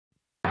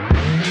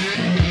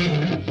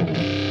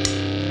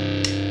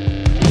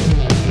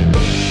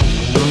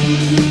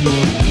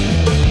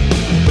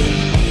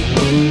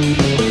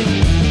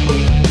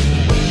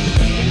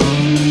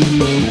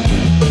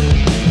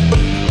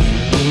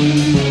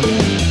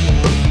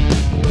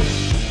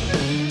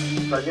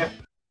So yeah,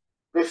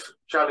 this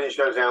challenge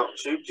goes out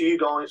to you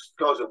guys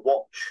that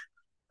watch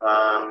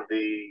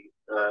the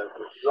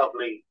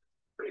lovely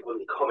people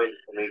that comment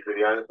on these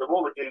videos. But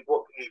what can you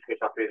pick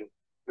up in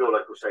your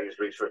local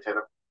Sainsbury's for a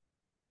tenner?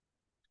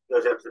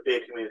 Goes out to the beer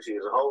community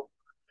as a whole.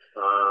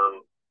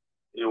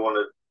 You want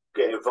to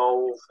get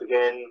involved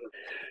again?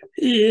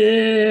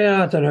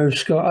 Yeah, I don't know,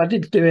 Scott. I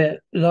did do it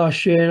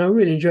last year and I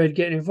really enjoyed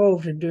getting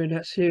involved in doing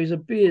that series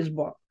of beers,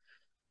 but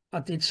I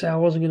did say I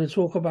wasn't going to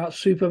talk about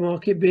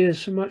supermarket beers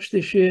so much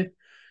this year. I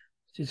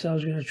did say I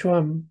was going to try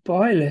and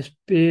buy less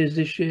beers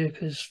this year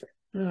because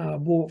I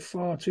bought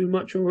far too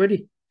much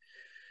already.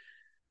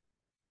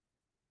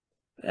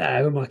 Who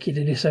am I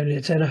kidding? It's only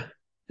a tenner.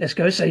 Let's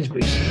go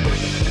Sainsbury's.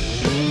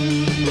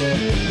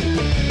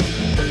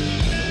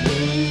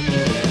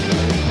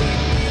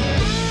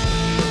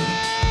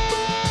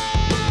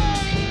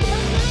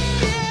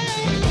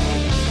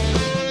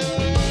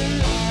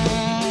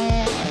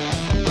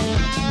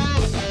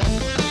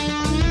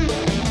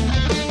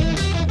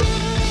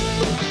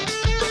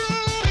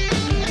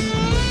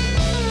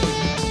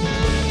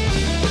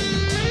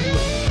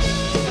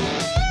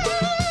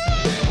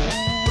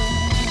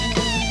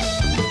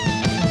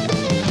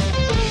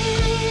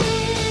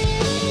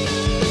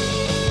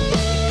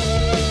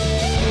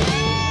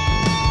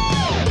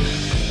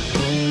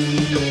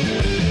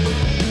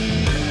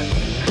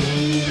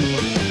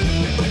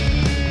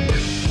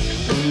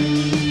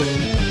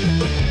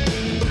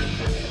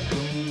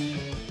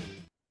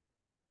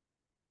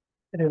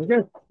 There we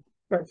go.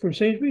 Back from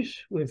Sainsbury's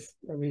with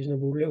a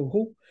reasonable little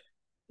haul.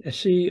 Let's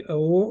see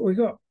what we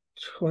got.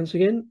 Once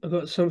again, I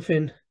got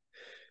something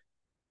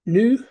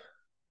new,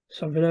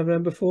 something I've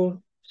done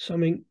before,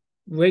 something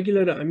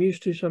regular that I'm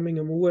used to, something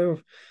I'm aware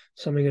of,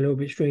 something a little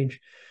bit strange.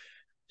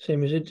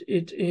 Same as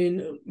it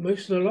in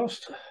most of the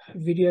last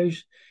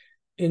videos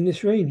in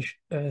this range.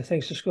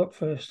 Thanks to Scott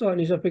for starting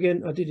these up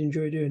again. I did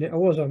enjoy doing it. I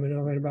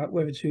read about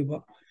whether to,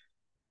 but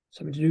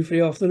something to do for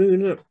the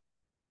afternoon.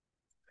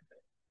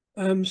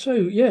 So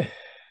yeah,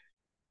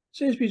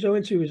 Sainsbury's I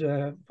went to was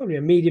probably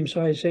a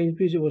medium-sized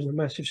Sainsbury's. It wasn't a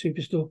massive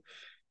superstore,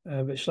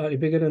 but slightly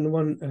bigger than the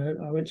one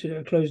I went to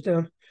that closed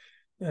down.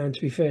 And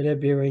to be fair, their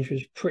beer range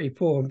was pretty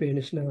poor. And being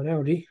it's now an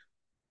Aldi,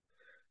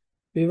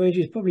 beer range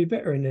is probably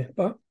better in there.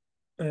 But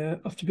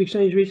off to big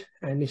Sainsbury's,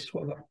 and this is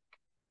what I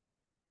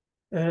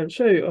got.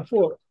 So I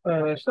thought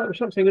start with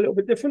something a little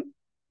bit different.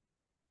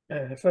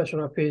 First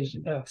one up is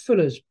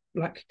Fuller's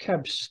Black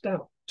Cab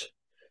Stout,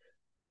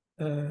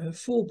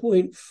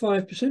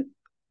 4.5%.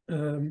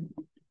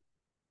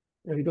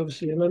 Made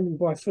obviously in London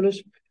by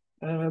Fuller's.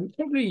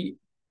 Probably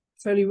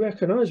fairly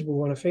recognisable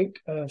one, I think.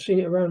 I've seen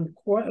it around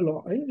quite a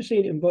lot. I've never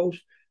seen it in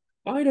bottles.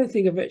 I don't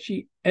think I've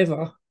actually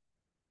ever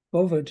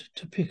bothered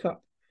to pick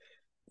up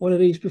one of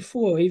these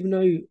before, even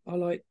though I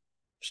like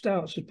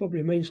stouts. It's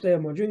probably a mainstay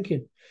of my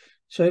drinking.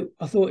 So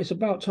I thought it's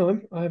about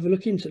time I have a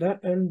look into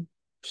that and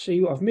see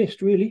what I've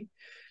missed, really.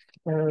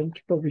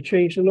 Probably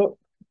changed a lot.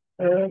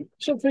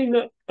 Something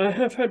that I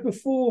have had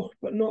before,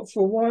 but not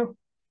for a while.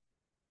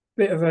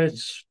 Bit of a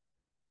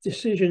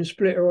decision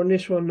splitter on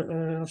this one.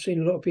 I've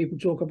seen a lot of people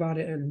talk about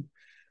it and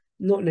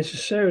not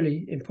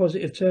necessarily in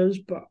positive terms,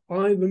 but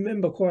I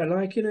remember quite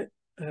liking it.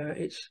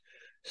 It's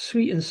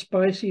sweet and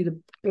spicy, the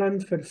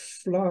Blandford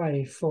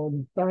Fly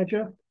from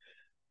Badger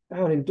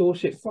down in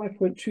Dorset,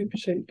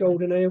 5.2%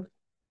 golden ale.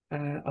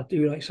 I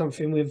do like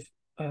something with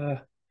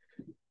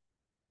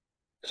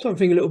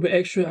something a little bit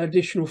extra,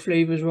 additional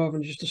flavours rather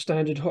than just a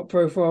standard hop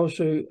profile.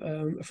 So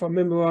if I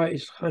remember right,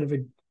 it's kind of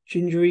a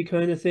gingery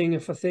kind of thing,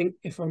 if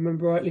I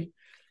remember rightly.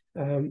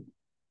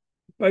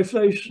 Both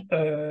those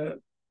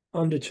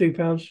under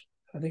 £2.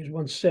 I think it's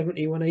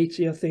 170,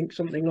 180, I think,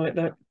 something like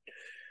that.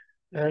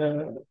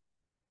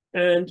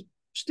 And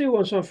still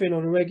on something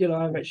on a regular.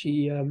 I've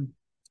actually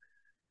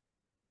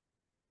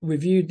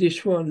reviewed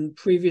this one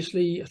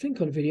previously, I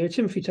think on a video,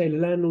 Timothy Taylor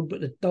Landlord,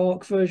 but the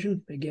dark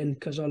version, again,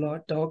 because I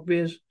like dark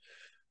beers,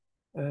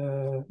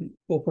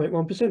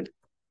 4.1%.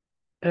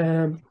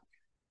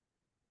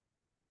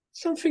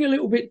 Something a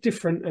little bit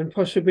different and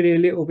possibly a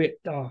little bit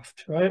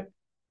daft, right?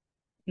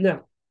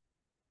 Now,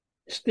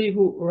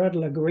 Stiebel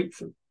Radler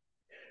Grapefruit.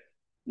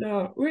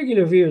 Now,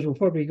 regular viewers will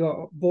probably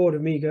got bored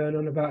of me going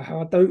on about how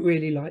I don't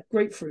really like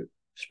grapefruit,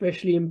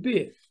 especially in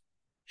beer,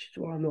 which is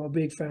why I'm not a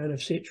big fan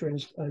of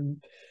Citrons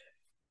and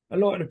a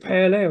lot of the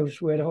pale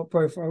ales where the hop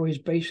profile is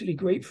basically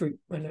grapefruit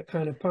and that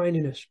kind of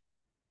pininess.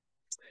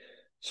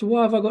 So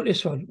why have I got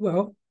this one?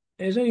 Well,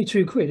 it was only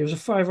 £2. It was a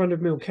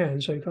 500ml can,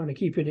 so kind of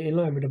keeping it in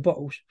line with the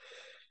bottles.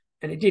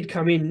 And it did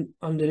come in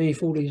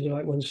underneath all these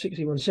like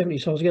 160, 170,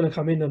 so I was going to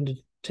come in under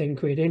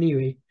 £10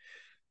 anyway.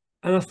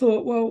 And I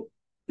thought, well,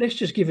 let's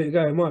just give it a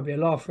go. It might be a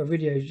laugh for a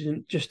video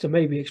just to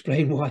maybe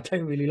explain why I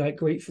don't really like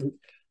grapefruit.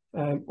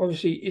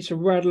 Obviously, it's a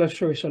Radler,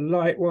 so it's a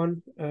light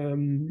one,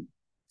 2%.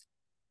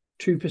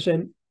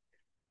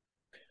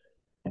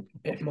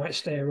 It might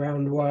stay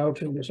around a while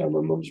till the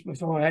summer months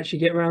before I actually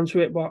get around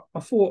to it, but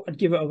I thought I'd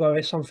give it a go.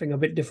 It's something a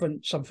bit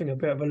different, something a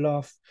bit of a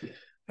laugh.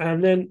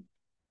 And then,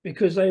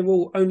 because they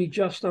were only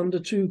just under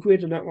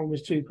 £2 and that one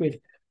was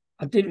 £2,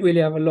 I didn't really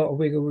have a lot of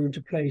wiggle room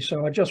to play,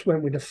 so I just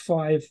went with a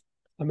 5.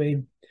 I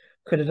mean,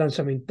 could have done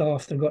something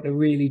daft and got the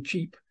really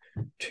cheap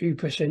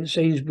 2%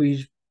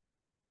 Sainsbury's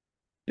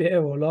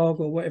bitter or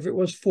lager or whatever it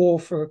was, four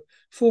for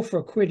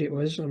a quid it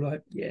was. I'm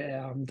like,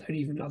 yeah, I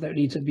don't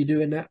need to be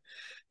doing that,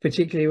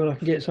 particularly when I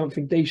can get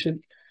something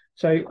decent.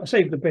 So I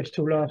saved the best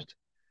till last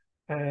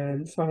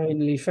and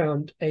finally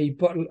found a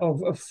bottle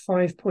of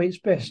 5 Points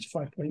Best.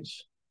 5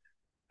 Points,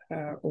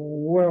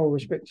 well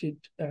respected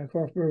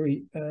craft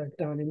brewery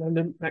down in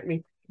London,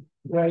 Hackney.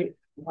 Right.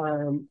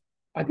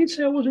 I did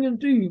say I wasn't going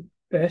to do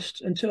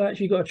best until I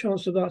actually got a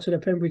chance to go out to the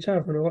Pembury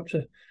Tavern or up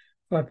to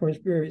 5 Points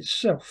Brewery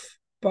itself.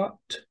 But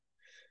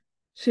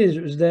since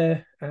it was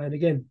there, and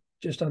again,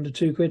 just under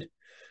 2 quid,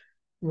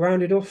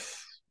 rounded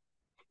off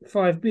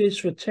 5 beers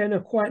for a tenner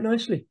quite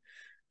nicely.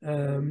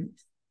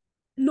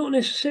 Not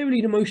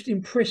necessarily the most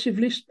impressive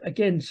list.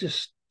 Again,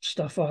 just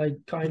stuff I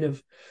kind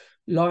of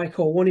like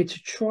or wanted to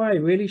try,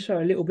 really. So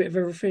a little bit of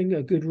everything,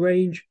 a good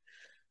range.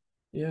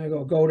 Yeah, I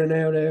got a golden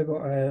ale there,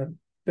 got a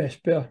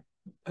best bitter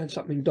and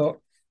something dark,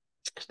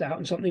 stout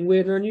and something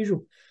weird and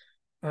unusual.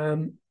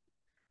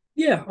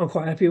 Yeah, I'm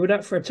quite happy with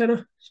that for a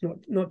tenner.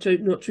 It's not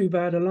too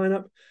bad a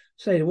lineup.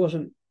 Say there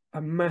wasn't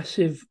a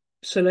massive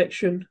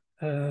selection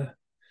in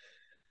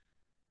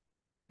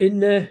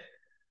there.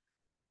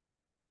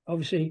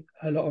 Obviously,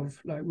 a lot of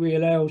like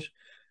real ales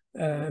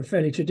and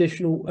fairly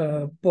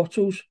traditional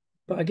bottles.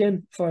 But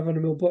again,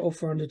 500ml bottle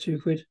for under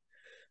 2 quid,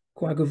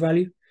 quite a good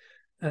value.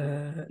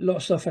 A lot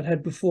of stuff I'd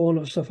had before, a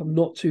lot of stuff I'm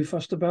not too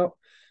fussed about.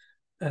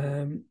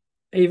 Even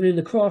in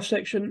the craft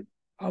section,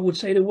 I would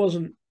say there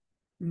wasn't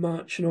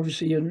much, and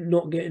obviously you're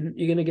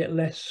going to get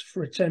less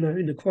for a tenner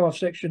in the craft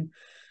section.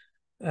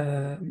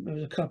 There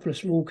was a couple of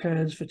small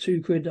cans for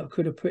 2 quid that I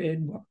could have put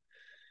in, but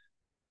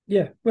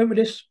yeah, went with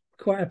this.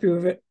 Quite happy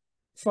with it.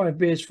 5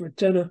 beers for a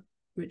tenner,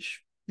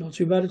 which not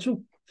too bad at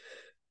all.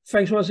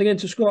 Thanks once again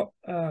to Scott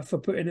for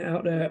putting it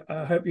out there.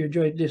 I hope you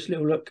enjoyed this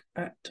little look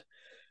at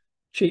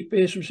cheap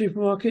beers from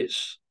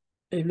supermarkets,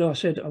 even though I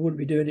said I wouldn't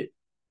be doing it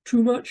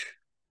too much.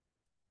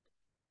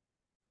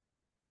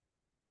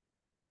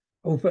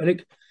 I will put a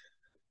link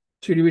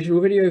to the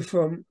original video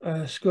from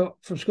Scott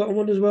and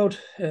Wonders World.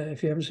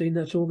 If you haven't seen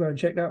that at all, go and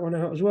check that one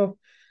out as well.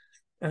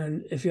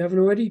 And if you haven't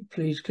already,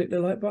 please click the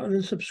like button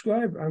and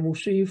subscribe, and we'll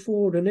see you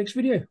for the next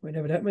video,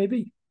 whenever that may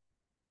be.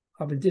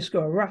 I've been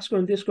Rasko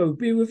and Disco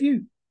Beer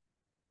Review.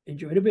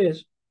 Enjoy the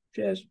beers.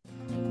 Cheers.